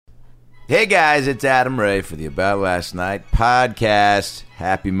Hey guys, it's Adam Ray for the About Last Night podcast.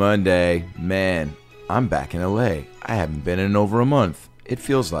 Happy Monday. Man, I'm back in LA. I haven't been in over a month. It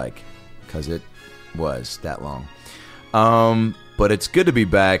feels like, because it was that long. But it's good to be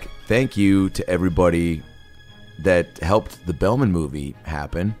back. Thank you to everybody that helped the Bellman movie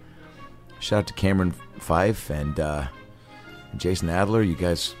happen. Shout out to Cameron Fife and Jason Adler. You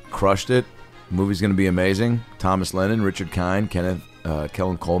guys crushed it. The movie's going to be amazing. Thomas Lennon, Richard Kind,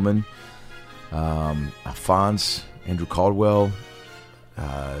 Kellen Coleman, Alphonse, Andrew Caldwell,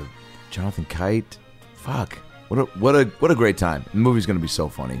 Jonathan Kite. Fuck. What a great time. The movie's going to be so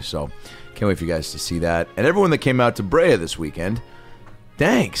funny. So can't wait for you guys to see that. And everyone that came out to Brea this weekend,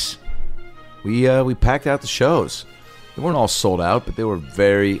 thanks. We packed out the shows. They weren't all sold out, but they were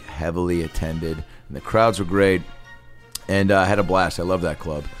very heavily attended. And the crowds were great. And I had a blast. I love that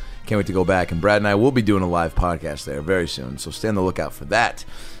club. Can't wait to go back. And Brad and I will be doing a live podcast there very soon. So stay on the lookout for that.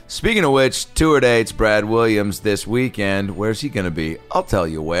 Speaking of which, tour dates, Brad Williams this weekend. Where's he going to be? I'll tell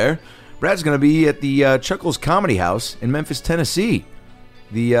you where. Brad's going to be at the Chuckles Comedy House in Memphis, Tennessee.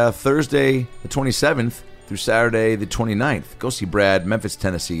 The Thursday, the 27th, through Saturday, the 29th. Go see Brad, Memphis,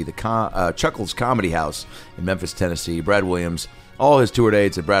 Tennessee. The Chuckles Comedy House in Memphis, Tennessee. Brad Williams. All his tour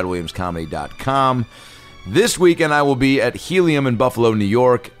dates at bradwilliamscomedy.com. This weekend, I will be at Helium in Buffalo, New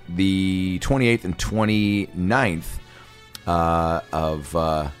York, the 28th and 29th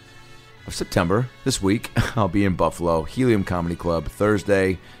of September. This week, I'll be in Buffalo, Helium Comedy Club,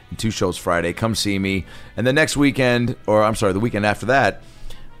 Thursday, and 2 shows Friday. Come see me. And the next weekend, the weekend after that,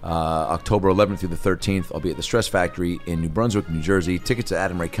 October 11th through the 13th, I'll be at the Stress Factory in New Brunswick, New Jersey. Tickets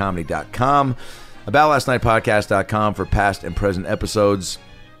at AdamRayComedy.com. AboutLastNightPodcast.com for past and present episodes.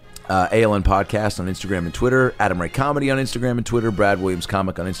 ALN Podcast on Instagram and Twitter. Adam Ray Comedy on Instagram and Twitter. Brad Williams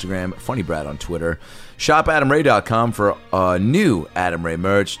Comic on Instagram. Funny Brad on Twitter. ShopAdamRay.com for new Adam Ray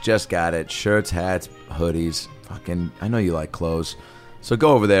merch. Just got it. Shirts, hats, hoodies. Fucking, I know you like clothes. So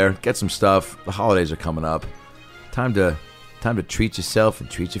go over there. Get some stuff. The holidays are coming up. Time to treat yourself and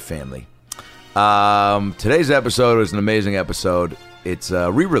treat your family. Today's episode is an amazing episode. It's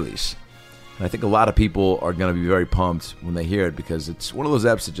a re-release. And I think a lot of people are going to be very pumped when they hear it because it's one of those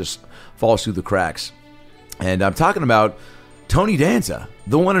episodes that just falls through the cracks. And I'm talking about Tony Danza,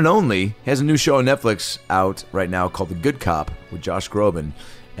 the one and only. He has a new show on Netflix out right now called The Good Cop with Josh Groban.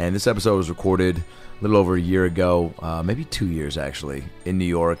 And this episode was recorded a little over a year ago, maybe 2 years actually, in New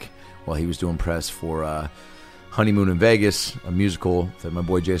York while he was doing press for Honeymoon in Vegas, a musical that my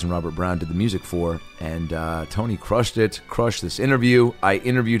boy Jason Robert Brown did the music for, and Tony crushed this interview. I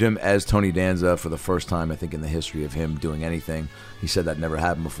interviewed him as Tony Danza for the first time, I think, in the history of him doing anything. He said that never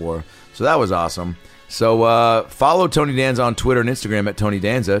happened before, so that was awesome. So follow Tony Danza on Twitter and Instagram at Tony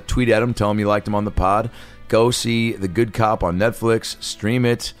Danza. Tweet at him, tell him you liked him on the pod. Go see The Good Cop on Netflix, stream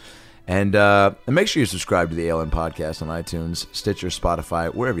it, and make sure you subscribe to the ALN Podcast on iTunes, Stitcher,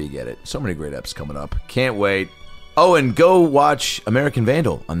 Spotify, wherever you get it. So many great eps coming up. Can't wait. Oh, and go watch American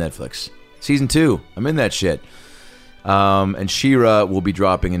Vandal on Netflix. Season 2. I'm in that shit. And She-Ra will be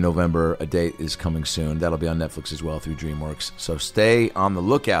dropping in November. A date is coming soon. That'll be on Netflix as well through DreamWorks. So stay on the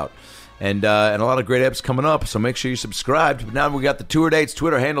lookout. And a lot of great eps coming up, so make sure you subscribe. But now we got the tour dates,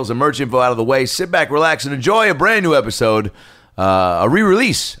 Twitter handles, and merch info out of the way. Sit back, relax, and enjoy a brand new episode, a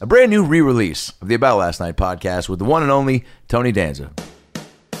brand new re-release of the About Last Night podcast with the one and only Tony Danza.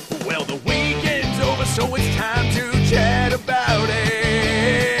 Well, the weekend's over, so it's time to chat about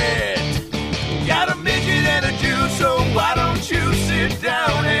it. Got a midget and a Jew, so why don't you sit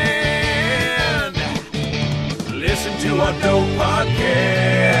down and listen to our dope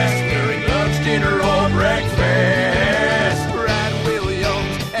podcast during lunch, dinner, or breakfast. Brad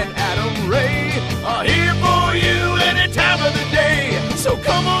Williams and Adam Ray are here for you any time of the day, so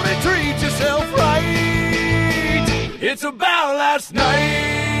come on and treat yourself right. It's About Last Night.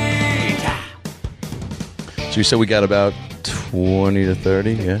 So you said we got about 20 to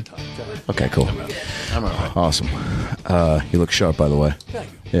 30, yeah? Okay, cool. I'm all right. Awesome. You look sharp, by the way. Thank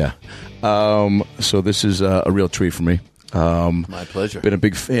you. Yeah. So this is a real treat for me. My pleasure. Been a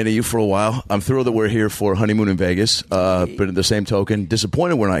big fan of you for a while. I'm thrilled that we're here for Honeymoon in Vegas. But at the same token,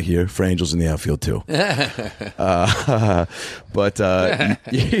 disappointed we're not here for Angels in the Outfield, too. But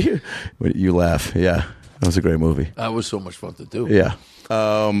you laugh. Yeah. That was a great movie. That was so much fun to do. Yeah.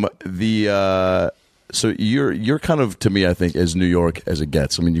 So you're kind of, to me, I think, as New York as it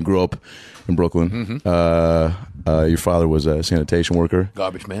gets. I mean, you grew up in Brooklyn. Mm-hmm. Your father was a sanitation worker.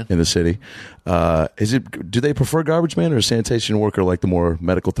 Garbage man. In the city. Do they prefer garbage man or sanitation worker, like the more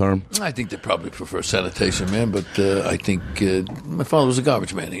medical term? I think they probably prefer sanitation man, but I think my father was a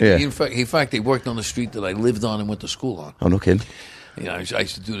garbage man. Yeah. In fact, he worked on the street that I lived on and went to school on. Oh, no kidding. I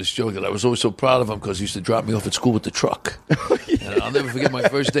used to do this joke that I was always so proud of him because he used to drop me off at school with the truck. And I'll never forget my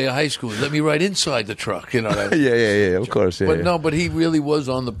first day of high school. Let me ride inside the truck. Yeah, of course. Yeah, But he really was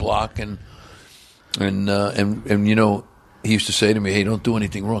on the block, and he used to say to me, "Hey, don't do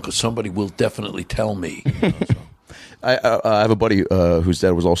anything wrong because somebody will definitely tell me." I have a buddy whose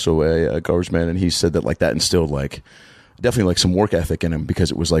dad was also a garbage man, and he said that like that instilled like definitely like some work ethic in him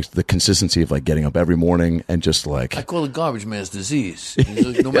because it was like the consistency of like getting up every morning and just like I call it garbage man's disease.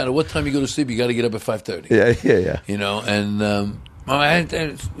 No matter what time you go to sleep, you got to get up at 5:30. Yeah.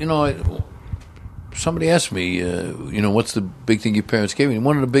 Somebody asked me, what's the big thing your parents gave me? And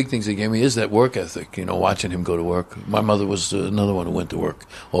one of the big things they gave me is that work ethic. Watching him go to work. My mother was another one who went to work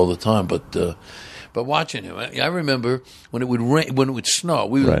all the time, but watching him, I remember when it would rain, when it would snow.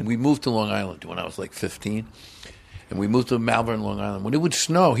 We moved to Long Island when I was like 15. And we moved to Malvern, Long Island. When it would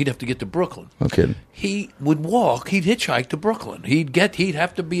snow, he'd have to get to Brooklyn. No kidding. He would walk. He'd hitchhike to Brooklyn. He'd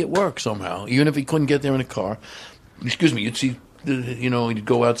have to be at work somehow, even if he couldn't get there in a car. Excuse me. You'd see, he'd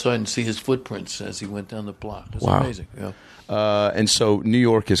go outside and see his footprints as he went down the block. It was amazing. Yeah. And so New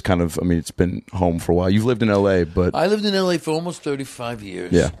York is kind of, it's been home for a while. You've lived in L.A., but I lived in L.A. for almost 35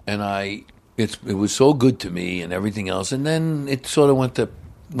 years. Yeah. And it was so good to me and everything else. And then it sort of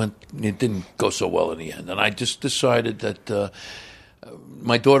it didn't go so well in the end, and I just decided that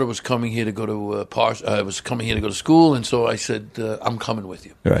my daughter was coming here to go to school, and so I said, "I'm coming with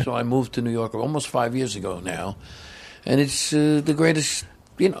you." Right. So I moved to New York almost 5 years ago now, and it's the greatest.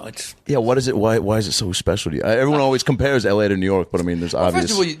 It's What is it? Why is it so special to you? Everyone always compares L.A. to New York, but there's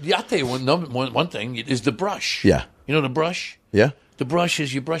obvious. First of all, I'll tell you one thing is the brush. Yeah. The brush. Yeah. The brush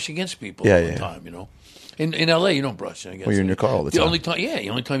is you brush against people all the time. In L.A., you don't brush. I guess. Well, you're in your car all the time. The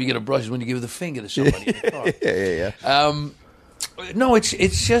only time you get a brush is when you give the finger to somebody in the car. Yeah. No, it's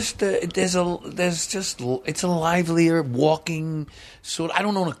just it's a livelier walking sort. I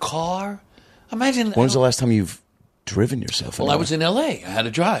don't own a car. Imagine. When was the last time you've driven yourself? Well, I was in L.A. I had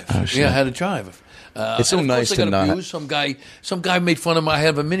to drive. Oh, shit. Yeah, I had to drive. It's so nice to not. Abused. Some guy made fun of me. I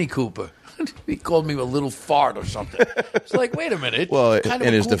have a Mini Cooper. He called me a little fart or something. It's like, wait a minute. Well, kind of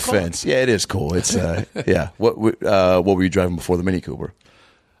in a his cool defense, car. yeah, it is cool. It's yeah. What were you driving before the Mini Cooper?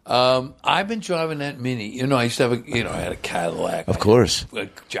 I've been driving that Mini. I used to have I had a Cadillac. Of course. A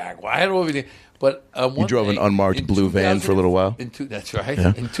Jaguar. I had everything. But you drove an unmarked blue van for a little while? That's right.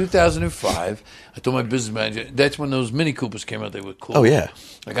 Yeah. In 2005, I told my business manager, that's when those Mini Coopers came out. They were cool. Oh, yeah.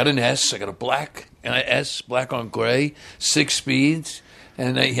 I got an S. I got a black black on gray, 6 speeds.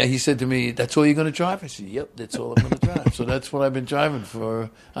 And he said to me, "That's all you're going to drive?" I said, "Yep, that's all I'm going to drive." So that's what I've been driving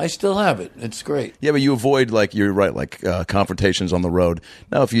for. I still have it. It's great. Yeah, but you avoid, you're right, confrontations on the road.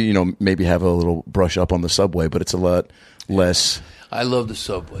 Now, if you, maybe have a little brush up on the subway, but it's a lot less. I love the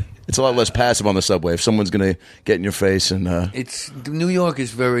subway. It's a lot less passive on the subway. If someone's going to get in your face and New York is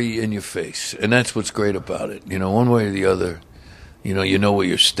very in your face, and that's what's great about it. One way or the other, you know where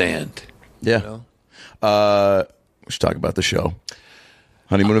you stand. Yeah. We should talk about the show.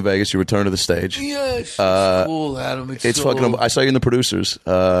 Honeymoon in Vegas, you return to the stage. Yes, it's cool, Adam. It's so fucking. I saw you in the producers,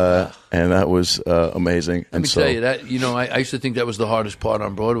 and that was amazing. Let me tell you that. I used to think that was the hardest part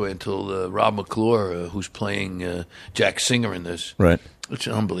on Broadway until Rob McClure, who's playing Jack Singer in this. Right, it's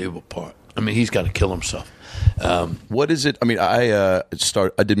an unbelievable part. He's got to kill himself. What is it? I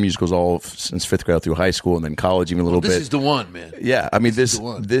did musicals all since 5th grade through high school and then college even a little bit. This is the one, man. Yeah,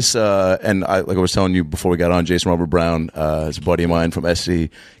 this and I was telling you before we got on, Jason Robert Brown is a buddy of mine from SC,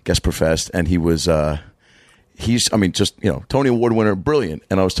 guest professed, and he was Tony Award winner, brilliant.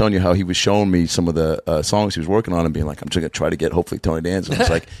 And I was telling you how he was showing me some of the songs he was working on and being like, I'm just going to try to get hopefully Tony Danza. It's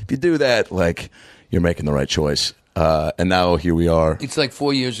like, if you do that, you're making the right choice. And now here we are. It's like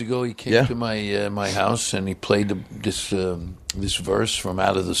 4 years ago. He came to my house and he played this verse from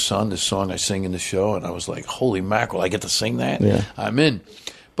 "Out of the Sun," this song I sing in the show, and I was like, "Holy mackerel! I get to sing that! Yeah. I'm in."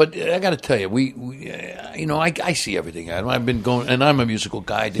 But I got to tell you, I see everything. I've been going, and I'm a musical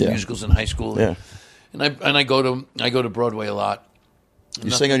guy. I did musicals in high school, and I go to Broadway a lot.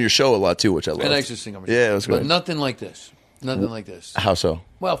 You sing on your show a lot too, which I love. And I used to sing on my show. Yeah, it was great. But nothing like this. Nothing like this. How so?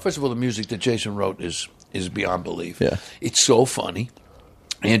 Well, first of all, the music that Jason wrote is beyond belief. Yeah. It's so funny.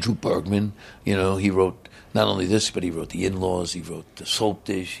 Andrew Bergman, he wrote not only this, but he wrote The In-Laws, he wrote The Soap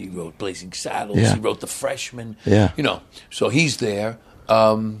Dish, he wrote Blazing Saddles, he wrote The Freshman. Yeah. So he's there.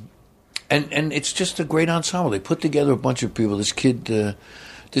 And it's just a great ensemble. They put together a bunch of people. This kid,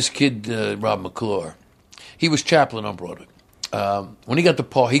 Rob McClure, he was Chaplin on Broadway. When he got the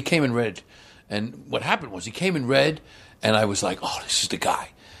part, he came in red. And what happened was he came in red, and I was like, oh, this is the guy.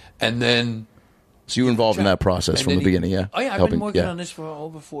 And then So you were involved in that process And from then the beginning, yeah? Oh, yeah, I've Helping- been working yeah. on this for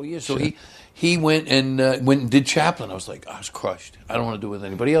over 4 years. So he went and did Chaplin. I was like, I was crushed. I don't want to do it with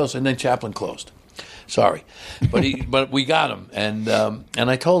anybody else. And then Chaplin closed. Sorry, but we got him, and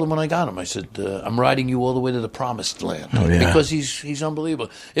I told him when I got him, I said, I'm riding you all the way to the promised land because he's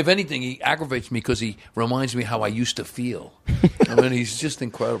unbelievable. If anything, he aggravates me because he reminds me how I used to feel. I mean, he's just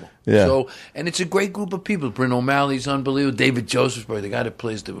incredible. Yeah. So, and it's a great group of people. Bryn O'Malley's unbelievable. David Josephsbury, the guy that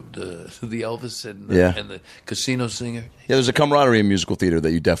plays the Elvis and the casino singer. Yeah, there's a camaraderie in musical theater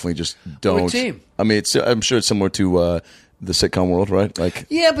that you definitely just don't. We're a team. I mean, I'm sure it's similar to the sitcom world, right? Like,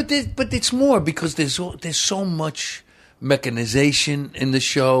 yeah, but it's more because there's so much mechanization in the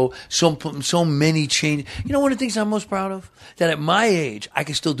show, so many changes. You know, one of the things I'm most proud of, that at my age I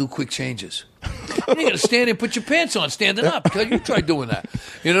can still do quick changes. You got to stand there and put your pants on standing up. You try doing that.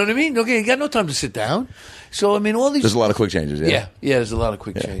 You know what I mean? Okay, you got no time to sit down. So I mean, all these. There's a lot of quick changes. Yeah, there's a lot of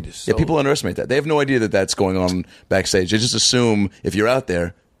quick changes. So. Yeah, people underestimate that. They have no idea that that's going on backstage. They just assume if you're out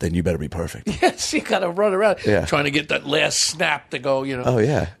there, then you better be perfect. Yes, you got to run around trying to get that last snap to go. You know. Oh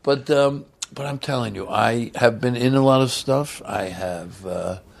yeah. But I'm telling you, I have been in a lot of stuff. I've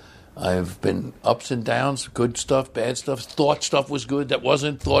been ups and downs, good stuff, bad stuff. Thought stuff was good, that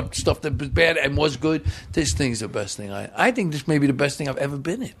wasn't. Thought stuff that was bad and was good. This thing's the best thing. I think this may be the best thing I've ever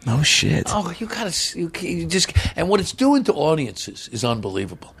been in. No shit. Oh, you just and what it's doing to audiences is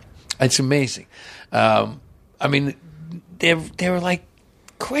unbelievable. It's amazing. I mean, they're like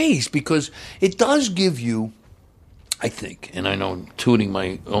crazed because it does give you, I think, and I know I'm tooting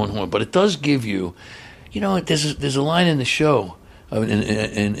my own horn, but it does give you, you know, there's a line in the show, in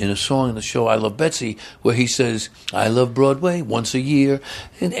a song in the show, I Love Betsy, where he says, I love Broadway once a year.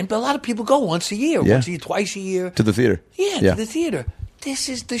 And a lot of people go once a year, twice a year. To the theater. Yeah, to the theater. This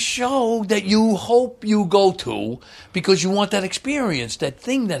is the show that you hope you go to because you want that experience, that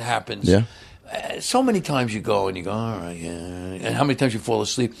thing that happens. Yeah. So many times you go and you go, all right, yeah. And how many times you fall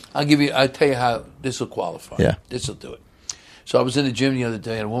asleep? I'll tell you how this will qualify. Yeah. This will do it. So I was in the gym the other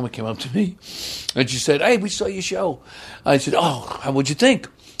day and a woman came up to me and she said, hey, we saw your show. I said, oh, what'd you think?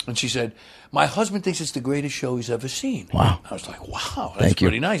 And she said, my husband thinks it's the greatest show he's ever seen. Wow. I was like, wow, that's Thank you.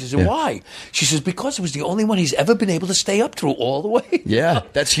 pretty nice. I said, why? She says, because it was the only one he's ever been able to stay up through all the way. Yeah,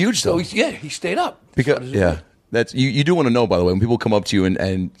 that's huge though. So he stayed up. Because that's you do want to know, by the way, when people come up to you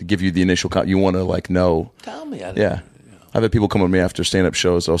and give you the initial you want to like know. Tell me. I've had people come up to me after stand-up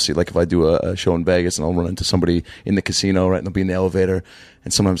shows. I'll see, like, if I do a show in Vegas and I'll run into somebody in the casino, right, and they'll be in the elevator.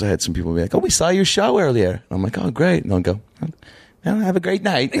 And sometimes I had some people be like, oh, we saw your show earlier. And I'm like, oh, great. And I'll go, well, have a great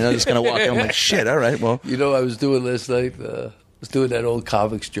night. And I'll just kind of walk in. I'm like, shit, all right, well. You know what I was doing last night? I was doing that old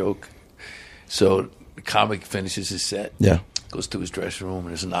comics joke. So the comic finishes his set. Yeah. Goes to his dressing room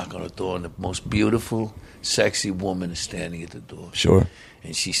and there's a knock on the door and the most beautiful, sexy woman is standing at the door. Sure.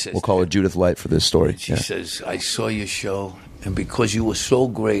 And she says, we'll call her Judith Light for this story. She says, I saw your show, and because you were so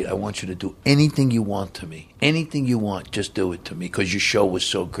great, I want you to do anything you want to me. Anything you want, just do it to me, because your show was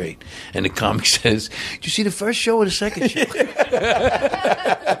so great. And the comic says, did you see the first show or the second show?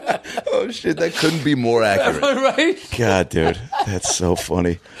 Oh, shit, that couldn't be more accurate. Right? God, dude, that's so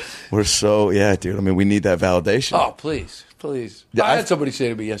funny. We're so, dude, I mean, we need that validation. Oh, please. Yeah, I had somebody say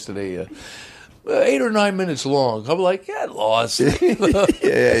to me yesterday, 8 or 9 minutes long. I'm like, lost.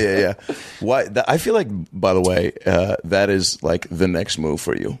 Yeah. Why? I feel like, by the way, that is like the next move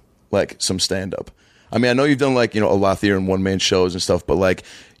for you, like some stand-up. I mean, I know you've done like, a lot of theater and one-man shows and stuff, but like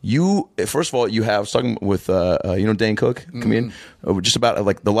you, first of all, I was talking with, Dane Cook, comedian, just about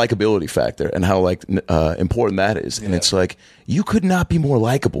like the likability factor and how like important that is. And it's like, you could not be more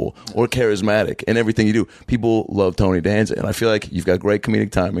likable or charismatic in everything you do. People love Tony Danza, and I feel like you've got great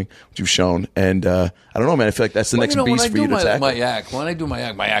comedic timing, which you've shown. And I don't know, man, I feel like that's the next beast for you to tackle. When I do my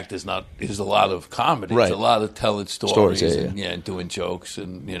act is a lot of comedy. Right. It's a lot of telling stories yeah. and doing jokes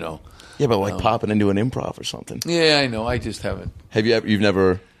and, Yeah, but like popping into an improv or something. Yeah, I know. I just haven't. Have you ever? You've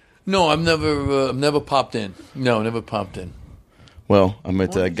never? No, I've never popped in. No, never popped in. Well, I'm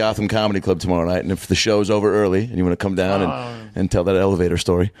at Gotham Comedy Club tomorrow night, and if the show's over early and you want to come down and tell that elevator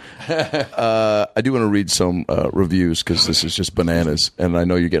story, I do want to read some reviews because this is just bananas, and I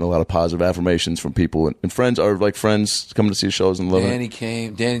know you're getting a lot of positive affirmations from people and friends are like friends coming to see shows and loving Danny it.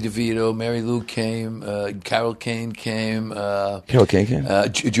 came, Danny DeVito, Mary Lou came, Carol Kane came. Carol Kane came.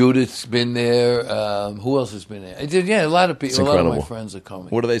 Judith's been there. Who else has been there? Yeah, a lot of people. A lot of my friends are coming.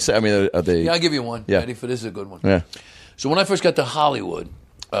 What do they say? I mean, are they? Yeah, I'll give you one. Yeah. Ready for this? Is a good one. Yeah. So when I first got to Hollywood,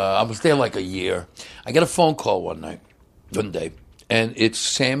 I was there like a year. I got a phone call one day, and it's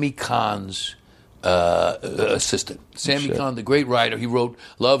Sammy Kahn's assistant. Sammy Kahn, the great writer. He wrote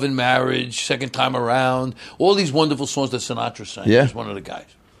Love and Marriage, Second Time Around, all these wonderful songs that Sinatra sang. Yeah. He was one of the guys.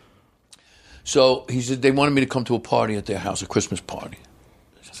 So he said they wanted me to come to a party at their house, a Christmas party.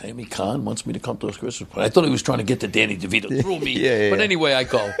 Amy Khan wants me to come to his Christmas party. I thought he was trying to get to Danny DeVito through me. But anyway, I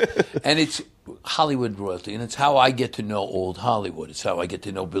go. And it's Hollywood royalty, and it's how I get to know old Hollywood. It's how I get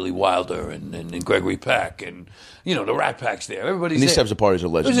to know Billy Wilder and Gregory Peck and, the Rat Pack's there. Everybody's and these there. types of parties are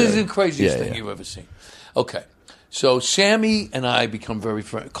legendary. This is the craziest thing you've ever seen. Okay. So Sammy and I become very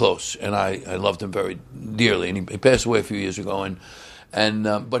close, and I loved him very dearly. And he passed away a few years ago,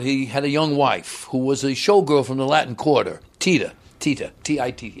 but he had a young wife who was a showgirl from the Latin Quarter, Tita,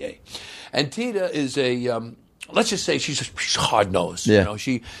 T-I-T-A. And Tita is let's just say she's hard-nosed. Yeah.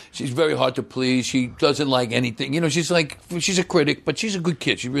 She's very hard to please. She doesn't like anything. She's a critic, but she's a good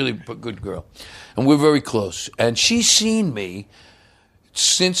kid. She's really a good girl. And we're very close. And she's seen me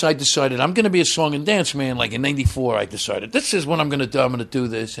since I decided I'm going to be a song and dance man. Like in '94, I decided this is what I'm going to do. I'm going to do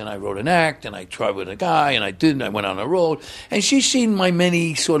this. And I wrote an act, and I tried with a guy, and I did, and I went on the road. And she's seen my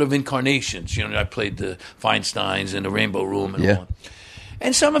many sort of incarnations. I played the Feinsteins and the Rainbow Room and all.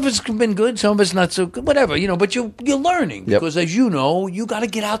 And some of it's been good, some of it's not so good, whatever, but you're learning. Because as you know, you got to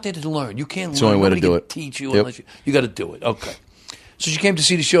get out there to learn. You can't learn. It's the only way to do it. Teach you unless you got to do it. Okay. So she came to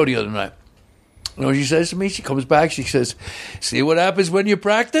see the show the other night. You know what she says to me? She comes back, she says, "See what happens when you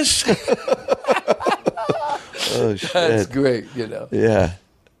practice?" Oh, shit. That's great, Yeah.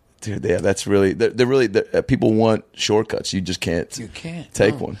 Dude, that's really, they're really, people want shortcuts. You just can't. You can't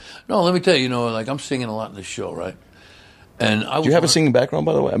take one. No, let me tell you, like I'm singing a lot in this show, right? And Do you have a singing background,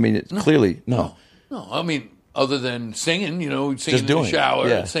 by the way? I mean, clearly, no. No, I mean, other than singing, singing Just in doing the shower, it,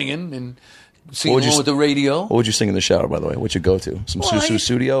 yeah. singing and singing along with the radio. What would you sing in the shower, by the way? What'd you go to? Some Susu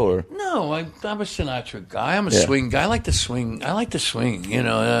Studio or? No, I'm a Sinatra guy. I'm a swing guy. I like to swing. I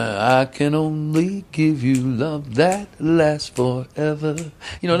can only give you love that lasts forever. That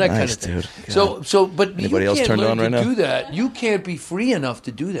kind of thing. Dude. But anybody you else can't turned learn on right to now? do that. You can't be free enough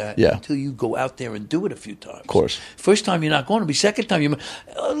to do that until you go out there and do it a few times. Of course. First time you're not going to be. Second time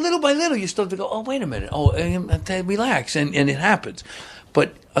little by little you start to go, oh, wait a minute. Oh, relax. And it happens.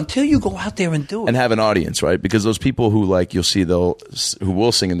 But until you go out there and do it. And have an audience, right? Because those people who you'll see who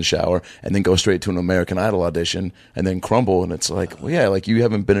will sing in the shower and then go straight to an American Idol audition and then crumble, and it's you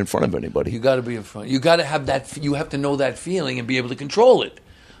haven't been in front of anybody. You got to be in front. You got to have that. You have to know that feeling and be able to control it.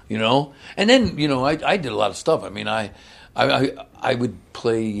 And then I did a lot of stuff. I mean, I would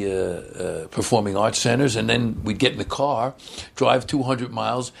play performing arts centers, and then we'd get in the car, drive 200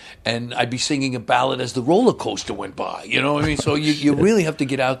 miles, and I'd be singing a ballad as the roller coaster went by. You know what I mean? So you really have to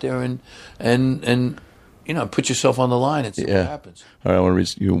get out there and put yourself on the line and see what happens. All right, I want to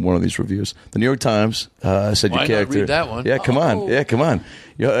read you one of these reviews. The New York Times said your character. Not read that one? Yeah, come on. Yeah, come on.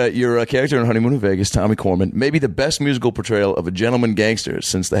 Your character in Honeymoon in Vegas, Tommy Corman, may be the best musical portrayal of a gentleman gangster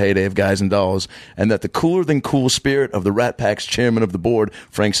since the heyday of Guys and Dolls, and that the cooler than cool spirit of the Rat Pack's chairman of the board,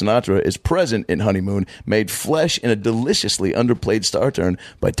 Frank Sinatra, is present in Honeymoon, made flesh in a deliciously underplayed star turn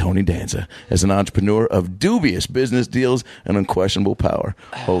by Tony Danza as an entrepreneur of dubious business deals and unquestionable power.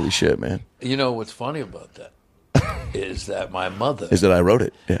 Holy shit, man. You know what's funny about that is that my mother... Is that I wrote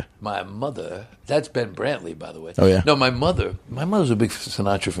it, yeah. My mother... That's Ben Brantley, by the way. Oh, yeah? No, my mother's a big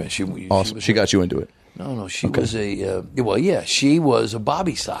Sinatra fan. Awesome. She got you into it. No, she was she was a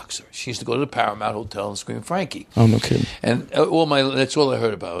Bobby Soxer. She used to go to the Paramount Hotel and scream Frankie. Oh, no kidding. And that's all I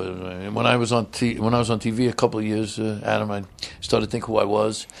heard about. And when I was on TV a couple of years, Adam, I started to think who I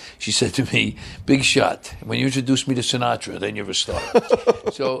was. She said to me, "Big shot. When you introduced me to Sinatra, then you're a star."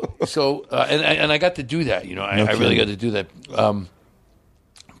 And I got to do that. I really got to do that.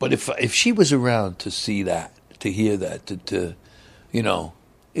 But if she was around to see that, to hear that,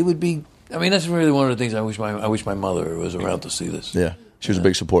 it would be. I mean, that's really one of the things I wish my mother was around to see this. Yeah, she was a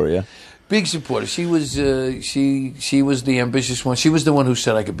big supporter. Yeah, big supporter. She was she was the ambitious one. She was the one who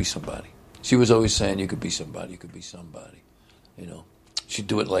said I could be somebody. She was always saying you could be somebody. You could be somebody. She'd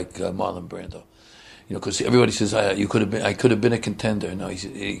do it like Marlon Brando. Because everybody says I could have been a contender. No, he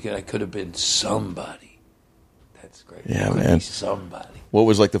said I could have been somebody. That's great. Yeah, I could man. be somebody. What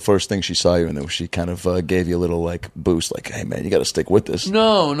was the first thing she saw you in there? She kind of gave you a little boost, hey man, you got to stick with this.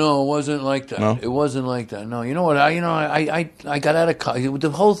 No, it wasn't like that. No? It wasn't like that. No, you know what? I got out of college. The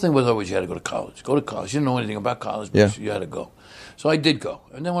whole thing was always you had to go to college. Go to college. You didn't know anything about college, but you had to go. So I did go.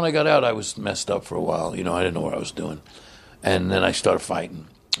 And then when I got out, I was messed up for a while. I didn't know what I was doing. And then I started fighting.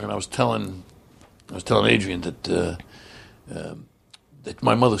 And I was telling Adrian that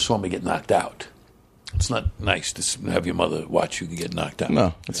my mother saw me get knocked out. It's not nice to have your mother watch you get knocked out.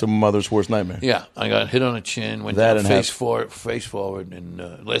 No, it's a mother's worst nightmare. Yeah, I got hit on the chin, went down face forward,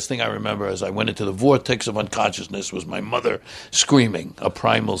 and last thing I remember as I went into the vortex of unconsciousness was my mother screaming, a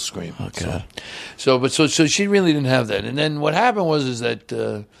primal scream. Oh, God. So she really didn't have that. And then what happened was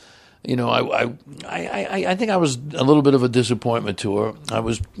that you know, I think I was a little bit of a disappointment to her. I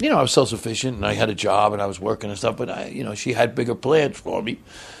was self-sufficient and I had a job and I was working and stuff, but she had bigger plans for me.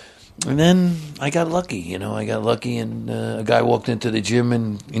 And then I got lucky, and a guy walked into the gym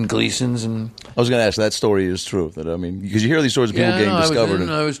in Gleason's, and I was going to ask, that story is true. That because you hear these stories of people getting discovered.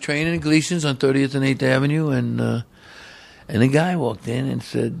 I was training in Gleason's on 30th and 8th Avenue, and a guy walked in and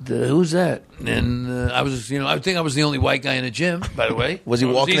said, "Who's that?" And I was, I think I was the only white guy in the gym. By the way, was he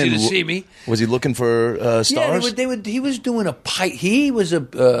walking it was in? Easy to see me. Was he looking for stars? Yeah, he was doing a pipe. He was a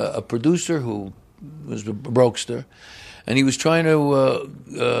producer who was a brokester. And he was trying to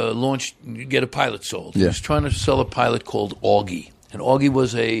get a pilot sold. He was trying to sell a pilot called Augie, and Augie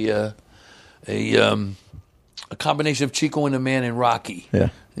was a combination of Chico and the Man and Rocky. Yeah,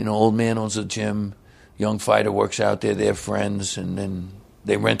 old man owns a gym, young fighter works out there. They're friends, and then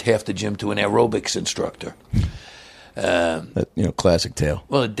they rent half the gym to an aerobics instructor. Classic tale.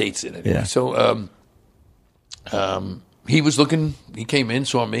 Well, it dates it anyway. Yeah. So he was looking. He came in,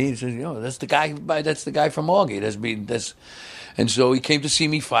 saw me. He said, that's the guy. That's the guy from Augie. And so he came to see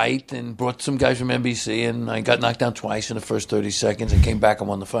me fight and brought some guys from NBC. And I got knocked down twice in the first 30 seconds and came back and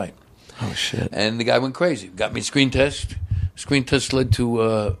won the fight. Oh shit! And the guy went crazy. Got me a screen test. Screen test led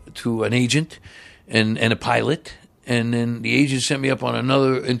to an agent and a pilot. And then the agent sent me up on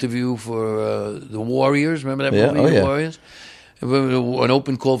another interview for the Warriors. Remember that movie, The Warriors? An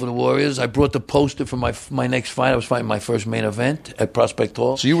open call for the Warriors. I brought the poster for my next fight. I was fighting my first main event at Prospect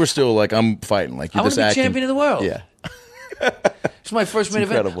Hall. So you were still like, I'm fighting. Like you're I want to be acting. champion of the world. Yeah. It's my first main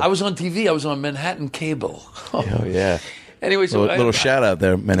incredible. event. I was on TV. I was on Manhattan Cable. Oh yeah. Anyway, so little shout out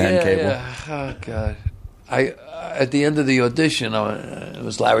there, Manhattan Cable. Yeah. Oh God. At the end of the audition, it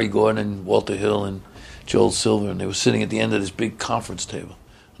was Larry Gordon and Walter Hill and Joel Silver, and they were sitting at the end of this big conference table,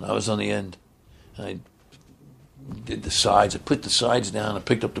 and I was on the end. And I did the sides. I put the sides down. I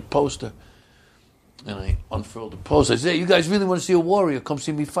picked up the poster, and I unfurled the poster. I said, "Hey, you guys really want to see a warrior? Come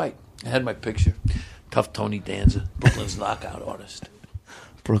see me fight." I had my picture. Tough Tony Danza, Brooklyn's knockout artist.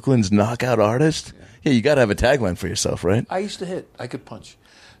 Brooklyn's knockout artist? Yeah, you got to have a tagline for yourself, right? I used to hit. I could punch.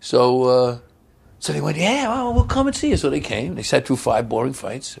 So they went, "Yeah, well, we'll come and see you." So they came. They sat through 5 boring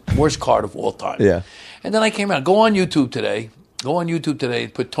fights. Worst card of all time. Yeah. And then I came out. Go on YouTube today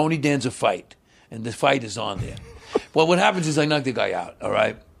and put Tony Danza fight. And the fight is on there. Well, what happens is I knock the guy out, all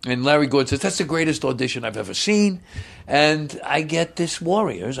right? And Larry Gordon says, "That's the greatest audition I've ever seen." And I get this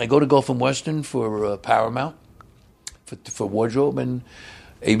Warriors. I go to Gulf and Western for Paramount, for wardrobe, and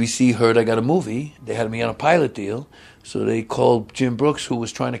ABC heard I got a movie. They had me on a pilot deal. So they called Jim Brooks, who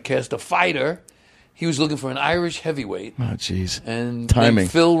was trying to cast a fighter. He was looking for an Irish heavyweight. Oh, jeez. And timing.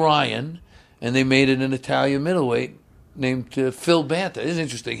 named Phil Ryan. And they made it an Italian middleweight named Phil Banta. This is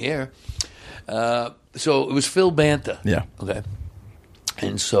interesting here. So it was Phil Banta. Yeah. Okay.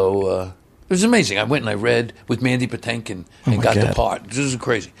 And so it was amazing. I went and I read with Mandy Patinkin and got the part. This is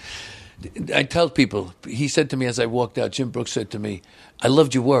crazy. I tell people, he said to me as I walked out, Jim Brooks said to me, "I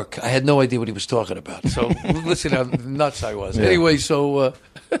loved your work." I had no idea what he was talking about. So listen how nuts I was. Yeah. Anyway, so...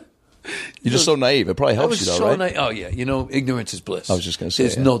 You're just so naive. It probably helps you, though, right? Oh, yeah. Ignorance is bliss. I was just going to say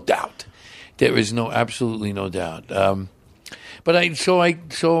There's no doubt. There is absolutely no doubt. But I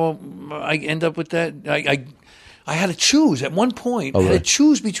end up with that. I had to choose at one point. I had to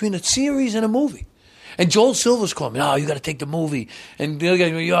choose between a series and a movie. And Joel Silver's called me. "Oh, you got to take the movie." And the other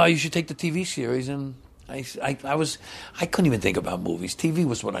guy, "Oh, you should take the TV series." And I couldn't even think about movies. TV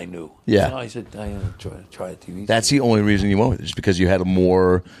was what I knew. Yeah. So I said, "I try a TV." That's the only reason you went with it, just because you had a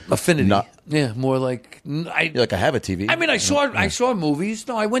more affinity. More like you're like, I have a TV. I mean, I saw movies.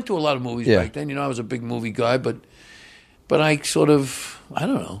 No, I went to a lot of movies back then. I was a big movie guy, but I sort of, I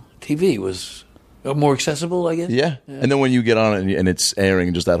don't know. TV was more accessible, I guess. Yeah. And then when you get on it and it's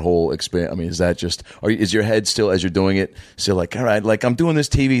airing, just that whole experience. I mean, is that just, is your head still, as you're doing it, still like, all right, like I'm doing this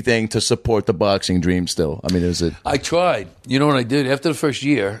TV thing to support the boxing dream still? I mean, is it? I tried. You know what I did? After the first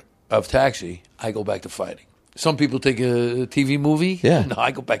year of Taxi, I go back to fighting. Some people take a TV movie. Yeah. No,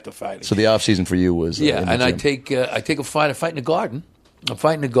 I go back to fighting. So the off season for you was and I take a fight. I fight in the garden. A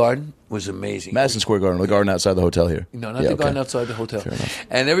fight in the garden was amazing. Madison Square Garden, the garden outside the hotel here. No, not the garden outside the hotel.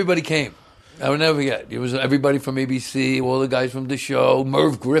 And everybody came. I will never forget. It was everybody from ABC, all the guys from the show.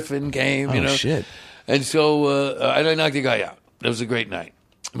 Merv Griffin came. Oh, shit. And so I knocked the guy out. It was a great night.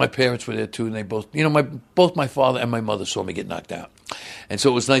 My parents were there too, and they both, both my father and my mother saw me get knocked out, and so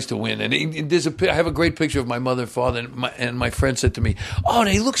it was nice to win. And I have a great picture of my mother and father, and my friend said to me, "Oh,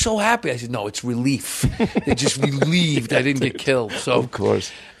 they look so happy." I said, "No, it's relief. They're just relieved I didn't get killed." So of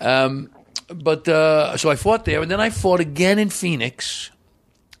course. So I fought there, and then I fought again in Phoenix,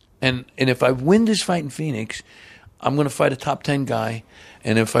 and if I win this fight in Phoenix, I'm going to fight a top 10 guy,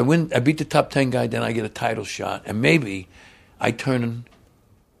 and if I win, I beat the top 10 guy, then I get a title shot, and maybe I turn,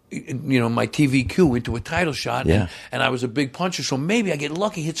 my TVQ into a title shot, Yeah. and I was a big puncher, so maybe I get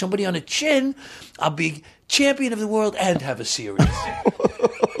lucky, hit somebody on the chin, I'll be champion of the world and have a series.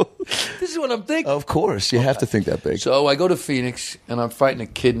 This is what I'm thinking. Of course, you have to think that big. So I go to Phoenix, and I'm fighting a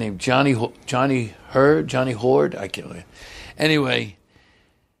kid named Johnny Horde. I can't. Anyway,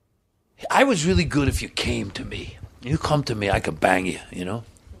 I was really good if you came to me. You come to me, I could bang you,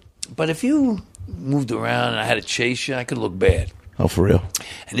 But if you moved around and I had to chase you, I could look bad. Oh, for real?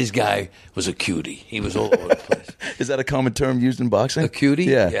 And this guy was a cutie. He was all over the place. Is that a common term used in boxing? A cutie?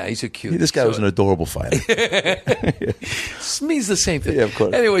 Yeah. Yeah, he's a cutie. This guy was an adorable fighter. It means the same thing. Yeah, of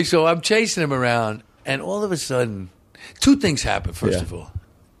course. Anyway, so I'm chasing him around, and all of a sudden, two things happened, First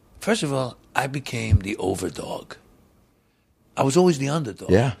of all, I became the overdog. I was always the underdog.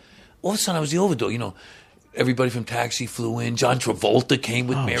 Yeah. All of a sudden, I was the overdog. Everybody from Taxi flew in. John Travolta came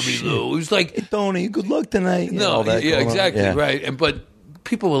with Mary shit. Lou. It was like, Hey, Tony, good luck tonight. no, All that going on. exactly, Yeah. right. But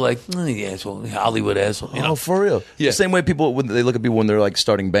people were like, the asshole, Hollywood asshole. Oh, for real? Yeah. The same way people, when they look at people when they're like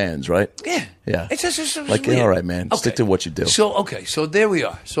starting bands, right? Yeah. Yeah. It's just Like, weird. all right, man. Stick to what you do. So there we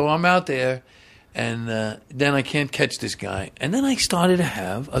are. So I'm out there, and then I can't catch this guy. And then I started to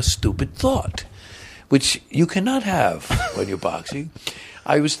have a stupid thought, which you cannot have when you're boxing.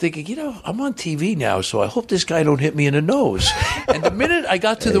 I was thinking, I'm on TV now, so I hope this guy don't hit me in the nose. And the minute I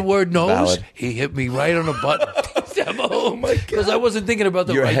got to the word nose, valid. he hit me right on the button. Oh my God. Because I wasn't thinking about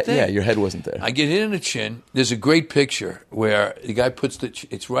the Your right head, thing. yeah, your head wasn't there. I get hit in the chin. There's a great picture where the guy puts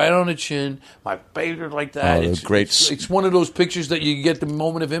it's right on the chin. My face is like that. Oh, it's great. It's one of those pictures that you get the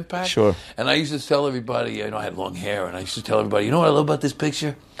moment of impact. Sure. And I used to tell everybody, I had long hair, and I used to tell everybody, you know what I love about this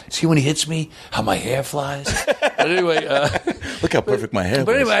picture? See when he hits me, how my hair flies. But anyway, Look how perfect my hair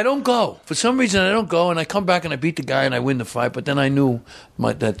but was. anyway, I don't go. For some reason, I don't go, and I come back and I beat the guy and I win the fight. But then I knew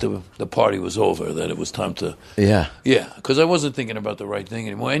that the party was over, that it was time to. Yeah. Yeah, because I wasn't thinking about the right thing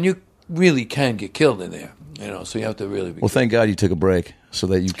anymore. And you really can get killed in there, so you have to really be. Well, thank God you took a break so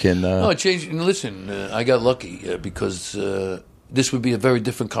that you can. No, it changed. And listen, I got lucky because this would be a very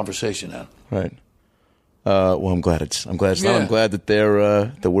different conversation now. Right. Well, I'm glad it's not. Yeah. I'm glad that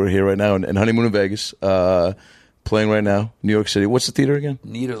that we're here right now in Honeymoon in Vegas, playing right now, New York City. What's the theater again?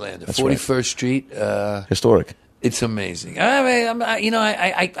 Nederlander, That's 41st Street. Historic. It's amazing. I'm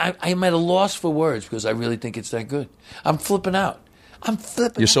at a loss for words because I really think it's that good. I'm flipping out.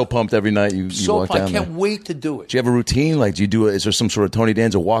 You're so pumped every night you walk down I can't there. wait to do it. Do you have a routine? Like, do you do it? Is there some sort of Tony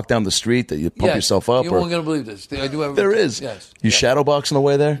Danza walk down the street that you pump Yes. yourself up? You or? weren't going to believe this. I do have. There is. Yes. You shadow box on the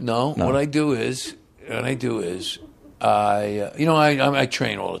way there? No. What I do is, I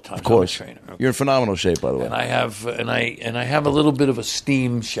train all the time. Of course. I'm a trainer. You're in phenomenal shape, by the way. And I have a little bit of a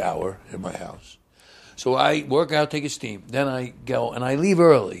steam shower in my house. So I work out, take a steam. Then I go and I leave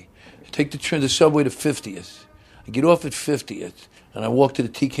early. Take the subway to 50th. I get off at 50th and I walk to the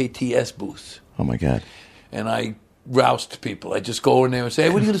TKTS booth. Oh my God. And I roust people. I just go in there and say, hey,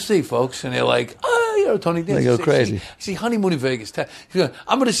 what are you going to see, folks? And they're like, Tony Danza. They go I crazy. See Honeymoon in Vegas.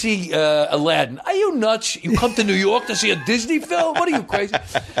 I'm going to see Aladdin. Are you nuts? You come to New York to see a Disney film? What are you, crazy?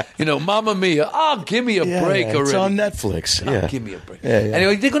 Mamma Mia. Oh, give me a break already. It's on Netflix. Oh, Yeah. give me a break. Yeah, yeah.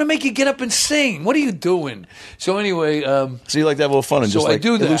 Anyway, they're going to make you get up and sing. What are you doing? So anyway. So you like to have a little fun and So just I like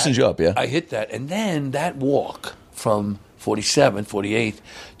do it that. loosens you up, yeah? I hit that. And then that walk from 47th, 48th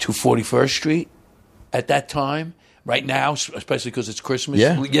to 41st Street at that time, right now, especially because it's Christmas.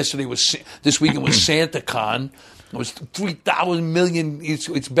 Yeah. This weekend was SantaCon. It was 3,000 million. It's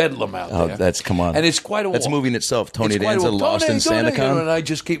bedlam out there. Oh, come on. And it's quite a walk. That's a movie in itself. Tony It's quite a Danza, walk. Lost in Tony, SantaCon. and I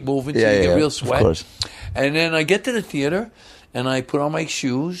just keep moving Yeah, till you yeah, get real of sweat. course. And then I get to the theater, and I put on my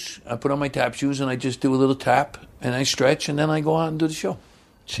shoes. I put on my tap shoes, and I just do a little tap, and I stretch, and then I go out and do the show.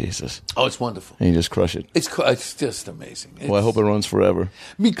 Jesus. Oh, it's wonderful. And you just crush it. It's just amazing. Well, I hope it runs forever.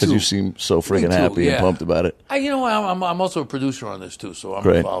 Me Because too. you seem so freaking Me too, happy and yeah. pumped about it. I'm also a producer on this too, so I'm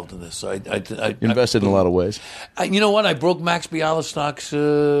Great. involved in this. So I You invested in a lot of ways. You know what? I broke Max Bialystok's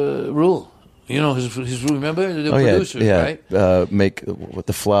rule. His rule. Remember the producer, yeah. right? Make what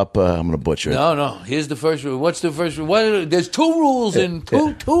the flop. I'm going to butcher it. No. Here's the first rule. What's the first rule? There's two rules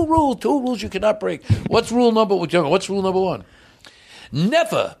two rules you cannot break. What's rule number one?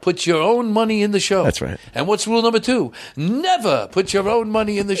 Never put your own money in the show. That's right. And what's rule number 2? Never put your own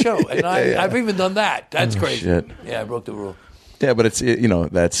money in the show. And I've even done that. That's crazy. Shit. Yeah, I broke the rule. Yeah, but it's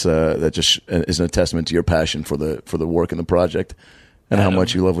that just is a testament to your passion for the work and the project, and how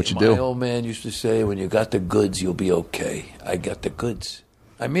much you love what you do. My old man used to say, "When you got the goods, you'll be okay." I got the goods.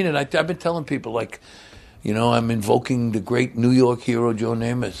 I mean it. I've been telling people I'm invoking the great New York hero Joe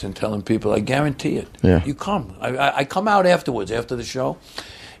Namath and telling people, I guarantee it. Yeah. You come. I come out afterwards, after the show.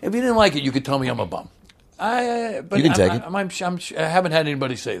 If you didn't like it, you could tell me I'm a bum. But you can take it. I haven't had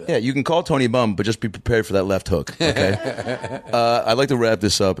anybody say that. Yeah, you can call Tony bum, but just be prepared for that left hook. Okay. I'd like to wrap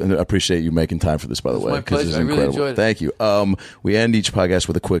this up, and I appreciate you making time for this. By the way, my pleasure. It's I really incredible. enjoyed it. Thank you. We end each podcast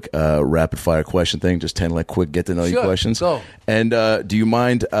with a quick rapid fire question thing, just 10 quick get to know you Sure, questions. go. And do you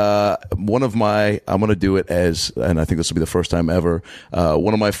mind? I'm going to do it as, and I think this will be the first time ever.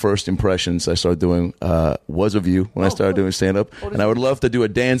 One of my first impressions I started doing was of you when I started doing stand up, and I would love to do a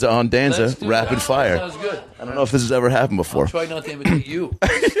Danza on Danza Let's do rapid that. fire. Sounds good. I don't know if this has ever happened before. I'll try not to imitate you.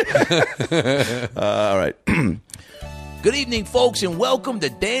 All right. Good evening, folks, and welcome to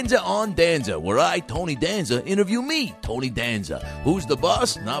Danza on Danza, where I, Tony Danza, interview me, Tony Danza. Who's the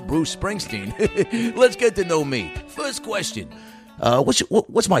boss? Not Bruce Springsteen. Let's get to know me. First question.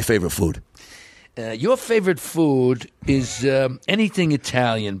 What's my favorite food? Your favorite food is anything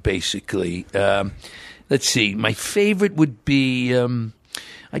Italian, basically. Let's see. My favorite would be...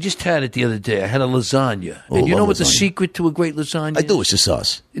 I just had it the other day. I had a lasagna. Oh, And you know love what the lasagna. secret to a great lasagna I do. is? It's the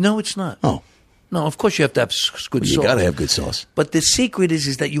sauce. No, it's not. Oh. No, of course you have to have good You sauce. got to have good sauce. But the secret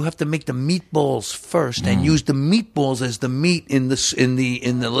is that you have to make the meatballs first and use the meatballs as the meat in the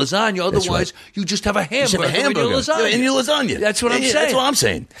lasagna. Otherwise, right. you just have a You should hamburger, have a in your lasagna. Yeah, in your lasagna. That's what I'm saying. That's what I'm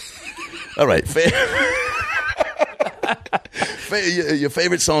saying. All right. Your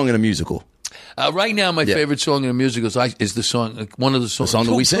favorite song in a musical? Right now, my favorite song in a musical is the song, one of the songs. The song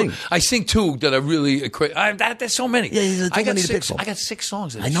that we sing. I sing two that are really there's so many. Yeah, there's too many to pick from. I got 6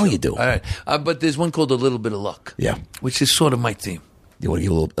 songs. In I this know show. you do. All right, but there's one called "A Little Bit of Luck." Yeah. which is sort of my theme. You want to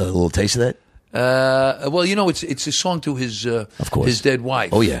give a little taste of that? Well, it's a song to his course. his dead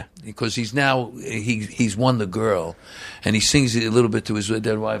wife. Oh, yeah. Because he's now he's won the girl, and he sings it a little bit to his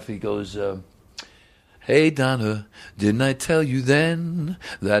dead wife. He goes, "Hey Donna, didn't I tell you then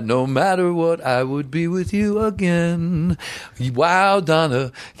that no matter what I would be with you again? Wow,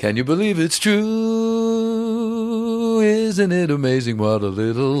 Donna, can you believe it's true? Isn't it amazing what a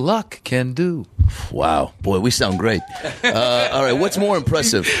little luck can do?" Wow. Boy, we sound great. All right. What's more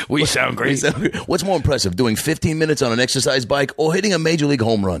impressive? We sound great. What's more impressive, doing 15 minutes on an exercise bike or hitting a major league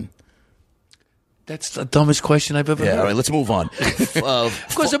home run? That's the dumbest question I've ever heard. All right. Let's move on.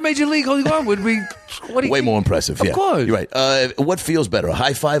 Of course, a major league home run would be Way more impressive. Of course. You're right. What feels better, a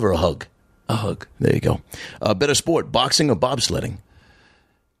high five or a hug? A hug. There you go. Better sport, boxing or bobsledding?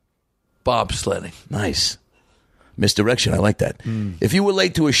 Bobsledding. Nice. Misdirection. I like that. If you were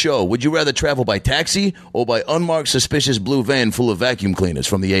late to a show, would you rather travel by taxi or by unmarked suspicious blue van full of vacuum cleaners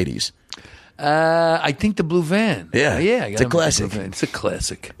from the 80s? I think the blue van. Yeah. Yeah. It's a classic. It's a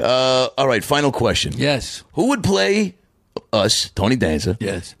classic. All right. Final question. Yes. Who would play us, Tony Danza,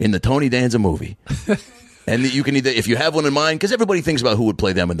 Yes. in the Tony Danza movie? And you can either, if you have one in mind, because everybody thinks about who would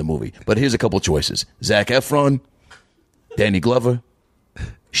play them in the movie. But here's a couple choices. Zac Efron, Danny Glover,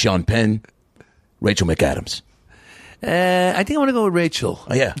 Sean Penn, Rachel McAdams. I think I want to go with Rachel.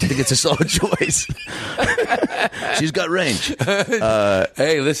 Oh, yeah. I think it's a solid choice. She's got range.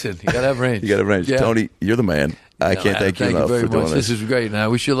 Hey, listen, you got to have range. You got a range. Yeah. Tony, you're the man. I can't thank you enough very for doing much. this. This is great. Now, I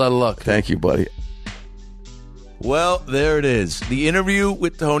wish you a lot of luck. Thank you, buddy. Well, there it is. The interview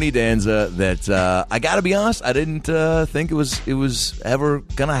with Tony Danza that I got to be honest, I didn't think it was ever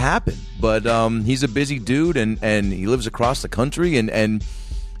going to happen. But he's a busy dude, and he lives across the country, and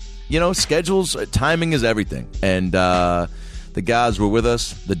you know, schedules, timing is everything. And the gods were with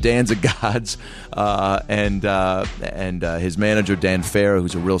us, the Danza gods, and his manager, Dan Farah,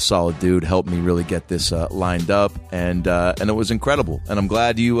 who's a real solid dude, helped me really get this lined up, and it was incredible. And I'm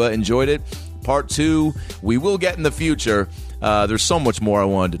glad you enjoyed it. Part 2, we will get in the future. There's so much more I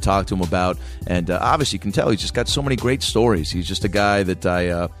wanted to talk to him about, and obviously you can tell he's just got so many great stories. He's just a guy that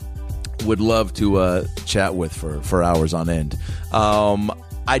I would love to chat with for hours on end.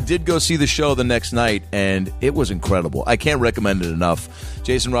 I did go see the show the next night, and it was incredible. I can't recommend it enough.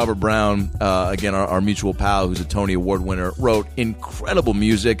 Jason Robert Brown, again, our mutual pal, who's a Tony Award winner, wrote incredible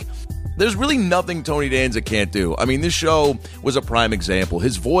music. There's really nothing Tony Danza can't do. I mean, this show was a prime example.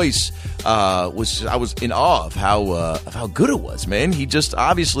 His voice I was in awe of how good it was, man. He just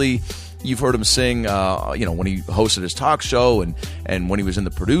obviously, you've heard him sing, when he hosted his talk show and when he was in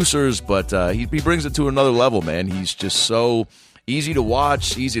the producers, but he brings it to another level, man. He's just so easy to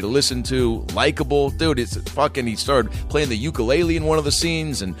watch, easy to listen to, likable. Dude, he started playing the ukulele in one of the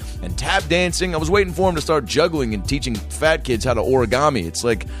scenes and tap dancing. I was waiting for him to start juggling and teaching fat kids how to origami. It's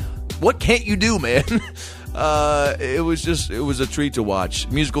like, what can't you do, man? It was a treat to watch.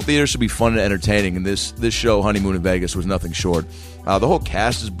 Musical theater should be fun and entertaining, and this show, Honeymoon in Vegas, was nothing short. The whole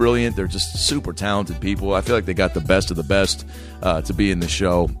cast is brilliant. They're just super talented people. I feel like they got the best of the best to be in the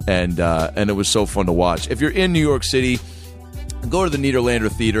show, and it was so fun to watch. If you're in New York City, go to the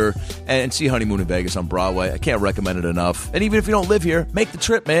Nederlander Theater and see Honeymoon in Vegas on Broadway. I can't recommend it enough. And even if you don't live here, make the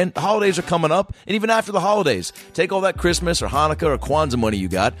trip, man. The holidays are coming up. And even after the holidays, take all that Christmas or Hanukkah or Kwanzaa money you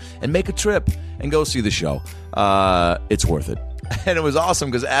got and make a trip and go see the show. It's worth it. And it was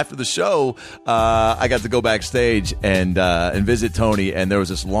awesome because after the show, I got to go backstage and visit Tony. And there was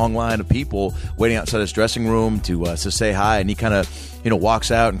this long line of people waiting outside his dressing room to say hi. And he kind of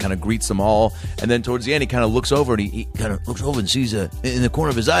walks out and kind of greets them all. And then towards the end, he kind of looks over and he kind of looks over and sees in the corner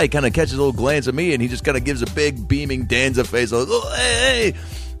of his eye, he kind of catches a little glance at me, and he just kind of gives a big beaming Danza face. Like, oh, hey.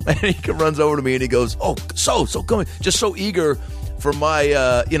 And he runs over to me and he goes, oh, so come, just so eager for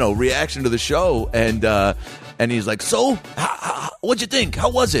my reaction to the show. And he's like, so, what'd you think? How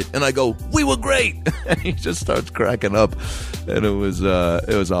was it? And I go, we were great. And he just starts cracking up, and it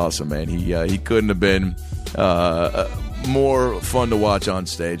was awesome, man. He couldn't have been more fun to watch on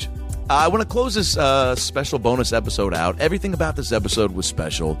stage. I want to close this special bonus episode out. Everything about this episode was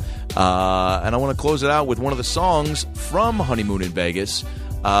special, and I want to close it out with one of the songs from Honeymoon in Vegas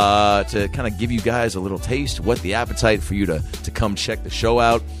to kind of give you guys a little taste, whet the appetite for you to come check the show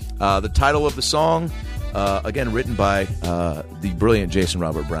out. The title of the song, again, written by the brilliant Jason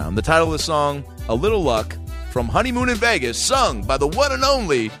Robert Brown. The title of the song, A Little Luck, from Honeymoon in Vegas, sung by the one and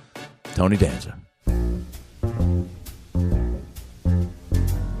only Tony Danza.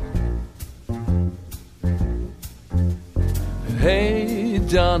 Hey,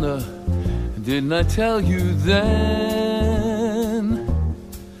 Donna, didn't I tell you then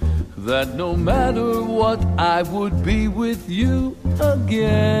that no matter what, I would be with you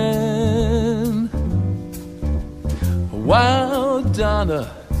again? Wow,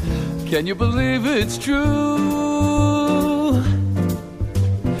 Donna, can you believe it's true?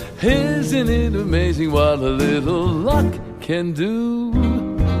 Isn't it amazing what a little luck can do?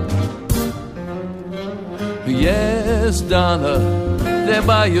 Yes, Donna, there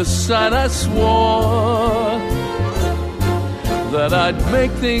by your side I swore that I'd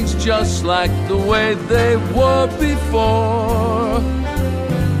make things just like the way they were before.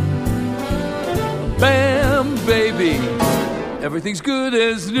 Bam, baby, everything's good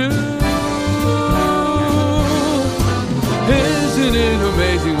as new. Isn't it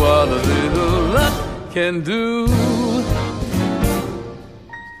amazing what a little luck can do?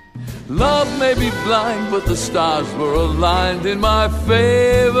 Love may be blind, but the stars were aligned in my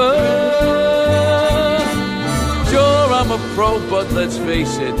favor. Sure, I'm a pro, but let's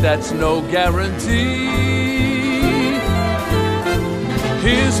face it, that's no guarantee.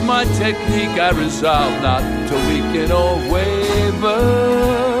 Here's my technique, I resolve not to weaken or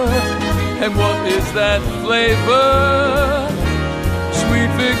waver. And what is that flavor?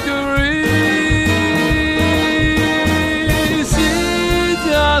 Sweet victory. See,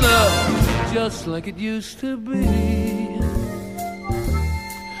 Donna, just like it used to be.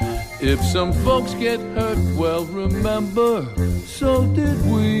 If some folks get hurt, well, remember, so did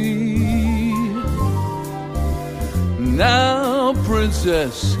we. Now,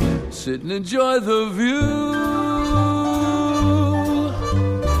 princess, sit and enjoy the view.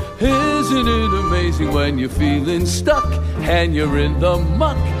 Isn't it amazing when you're feeling stuck and you're in the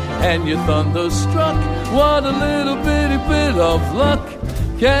muck and you're thunderstruck? What a little bitty bit of luck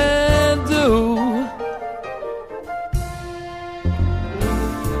can do.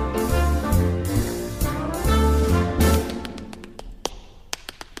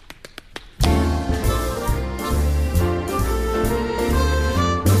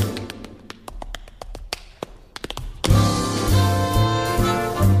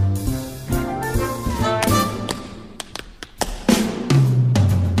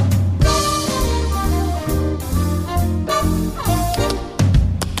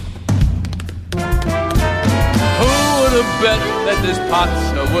 Bet that this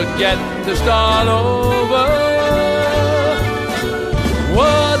potso would get to start over.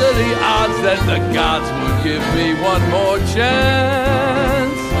 What are the odds that the gods would give me one more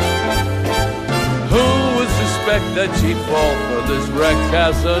chance? Who would suspect that she'd fall for this wreck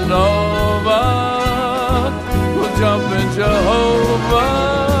Casanova? We'll jump in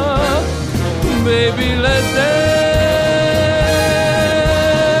Jehovah. Baby, let's dance.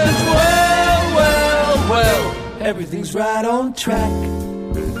 Well, everything's right on track.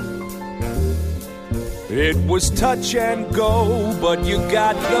 It was touch and go, but you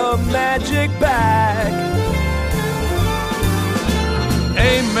got the magic back.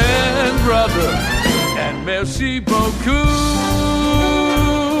 Amen. brother, and merci beaucoup.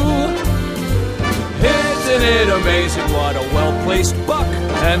 Isn't it amazing what a well-placed buck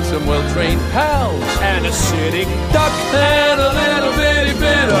and some well-trained pals and a sitting duck and a little bit